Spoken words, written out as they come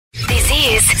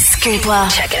is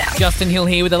Scoopla. Check it out. Justin Hill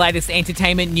here with the latest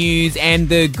entertainment news, and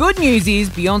the good news is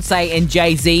Beyonce and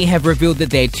Jay-Z have revealed that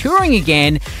they're touring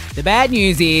again. The bad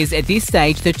news is at this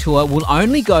stage the tour will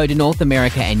only go to North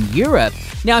America and Europe.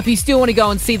 Now, if you still want to go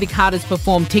and see the Carters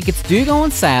perform, tickets do go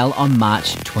on sale on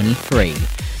March 23.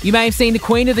 You may have seen the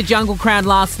Queen of the Jungle crowned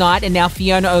last night, and now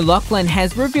Fiona O'Loughlin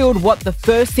has revealed what the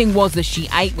first thing was that she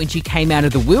ate when she came out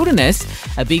of the wilderness: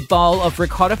 a big bowl of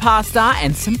ricotta pasta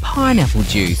and some pineapple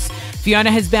juice.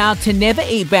 Fiona has vowed to never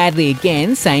eat badly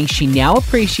again, saying she now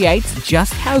appreciates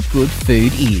just how good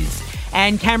food is.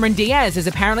 And Cameron Diaz has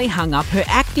apparently hung up her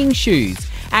acting shoes.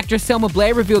 Actress Selma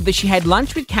Blair revealed that she had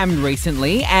lunch with Cameron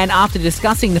recently, and after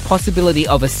discussing the possibility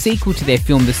of a sequel to their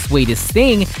film The Sweetest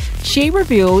Thing, she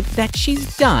revealed that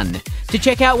she's done. To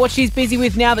check out what she's busy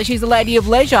with now that she's a lady of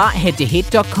leisure, head to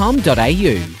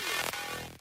hit.com.au.